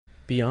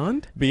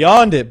Beyond?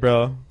 Beyond it,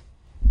 bro.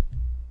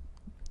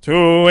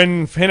 To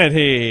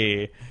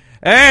infinity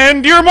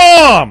and your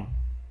mom.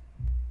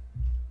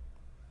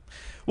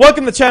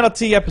 Welcome to Channel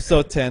T,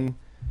 episode 10.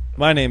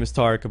 My name is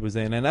Tariq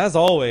Abuzain, and as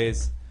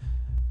always,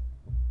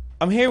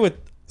 I'm here with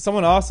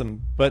someone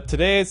awesome. But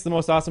today it's the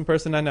most awesome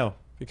person I know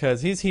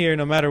because he's here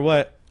no matter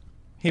what.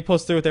 He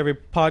posts through with every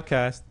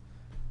podcast.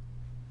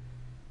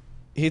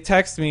 He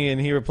texts me and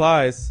he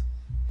replies,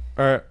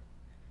 or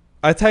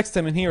I text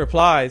him and he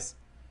replies,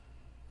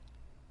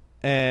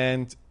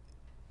 and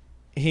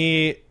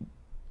he,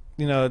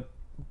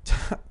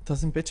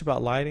 doesn't bitch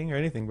about lighting or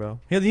anything, bro.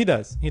 He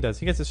does. He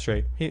gets it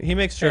straight. He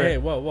makes sure. Hey,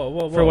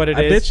 whoa. For what it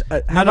is.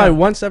 Have I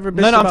once ever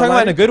bitched No, I'm about talking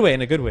about in a lighting? good way.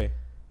 In a good way.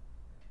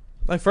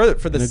 Like for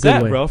the In a set,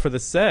 good way. bro. For the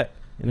set.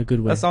 In a good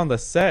way. That's on the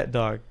set,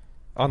 dog.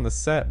 On the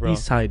set, bro.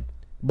 East side.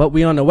 But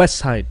we on the west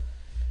side.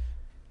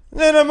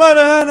 Play Play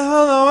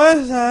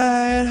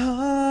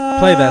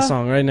that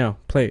song right now.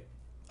 Play it.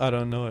 I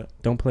don't know it.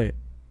 Don't play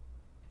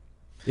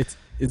it.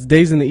 It's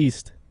Days in the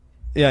East.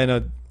 Yeah, I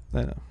know.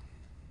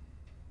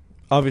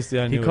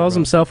 Obviously, I knew. He calls it, bro.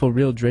 himself a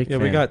real Drake fan.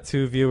 Yeah, we got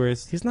 2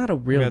 viewers. He's not a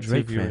We real got 2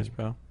 Drake viewers, fan.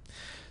 bro.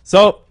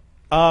 So,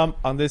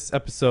 on this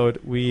episode,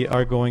 we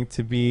are going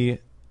to be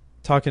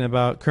talking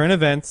about current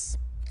events.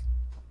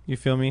 You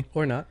feel me?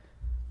 Or not.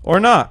 Or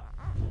not.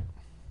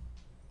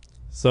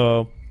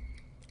 So,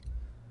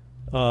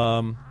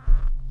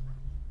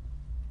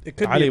 It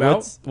could Ali, be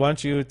about. why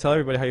don't you tell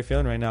everybody how you're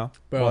feeling right now?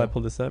 Bro. While I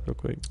pull this up real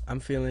quick. I'm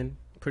feeling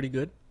pretty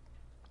good.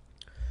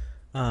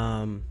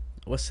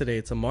 What's today?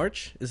 It's a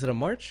March? Is it a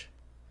March?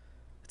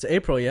 It's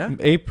April, yeah?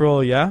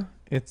 April, yeah.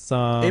 It's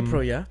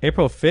April, yeah?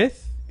 April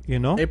 5th, you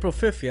know? April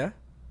 5th, yeah?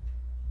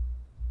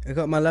 I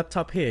got my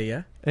laptop here,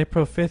 yeah?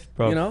 April 5th,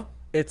 bro. You know?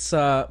 It's,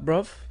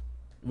 bruv,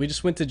 we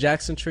just went to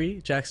Jackson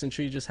Tree. Jackson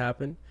Tree just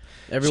happened.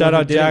 Everyone Shout who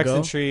out didn't Jackson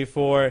go, Tree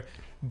for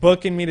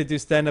booking me to do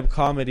stand-up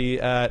comedy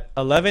at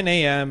 11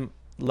 a.m.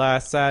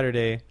 last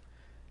Saturday,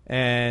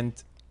 and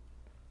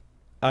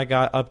I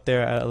got up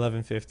there at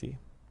 11:50,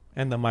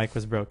 and the mic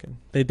was broken.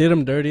 They did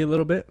them dirty a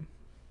little bit,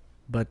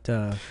 but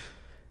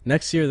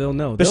next year they'll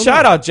know. But They'll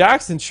shout know. out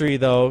Jackson Tree,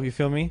 though. You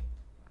feel me?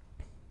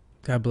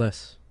 God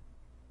bless.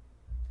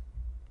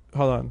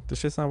 Hold on, this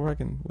shit's not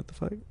working. What the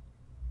fuck?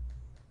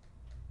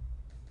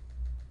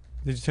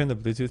 Did you turn the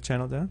Bluetooth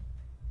channel down?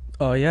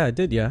 Oh, yeah, I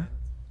did, yeah.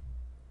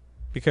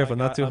 Be careful,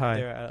 not too high.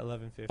 At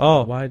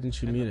Oh, Why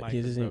didn't you And the mute it? mic He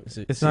was doesn't. broken.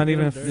 see- It's see, not this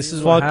even is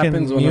fucking what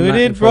happens when I'm not in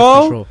muted, full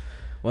bro. control.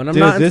 When I'm dude,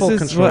 not in this full is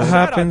control. what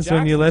happens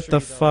when you let the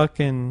Jackson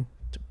fucking.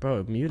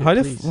 Bro, mute it, How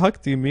the please.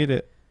 fuck do you mute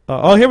it?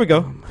 Oh, here we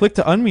go. Click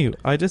to unmute.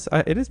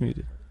 It is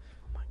muted.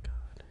 Oh, my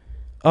God.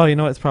 Oh, you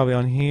know what? It's probably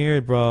on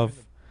here, bruv.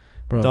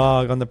 Bro,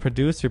 Dog, on the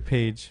producer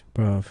page.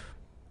 bro.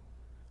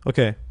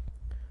 Okay.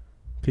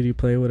 Could you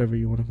play whatever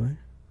you want to play?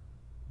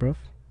 Bro?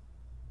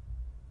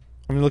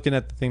 I'm looking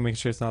at the thing, making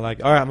sure it's not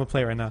like. All right, I'm going to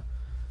play it right now.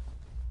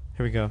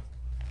 Here we go.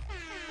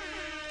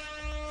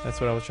 That's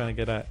what I was trying to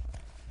get at.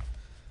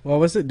 What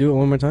was it? Do it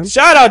one more time.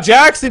 Shout out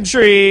Jackson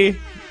Tree!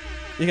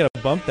 You got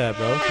to bump that,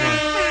 bro. Come on.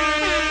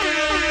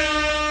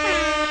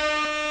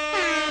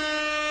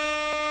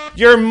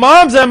 Your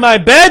mom's in my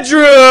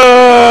bedroom!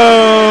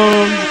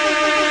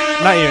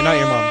 Not your mom.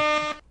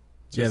 Yeah,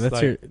 Just that's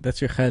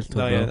like- your khalto,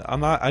 No, bro. yeah,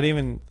 I'm not. I didn't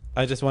even.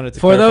 I just wanted to.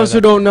 For clarify those who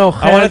that. don't know,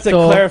 I wanted to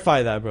khalto,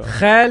 clarify that, bro.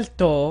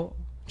 khalto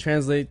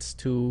translates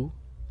to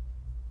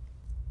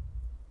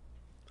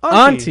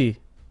auntie.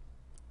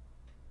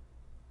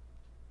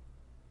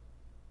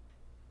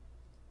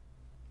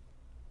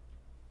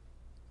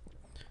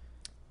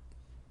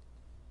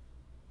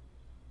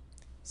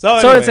 So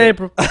So it's anyway,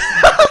 April.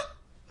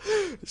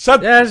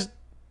 Shut. Yeah,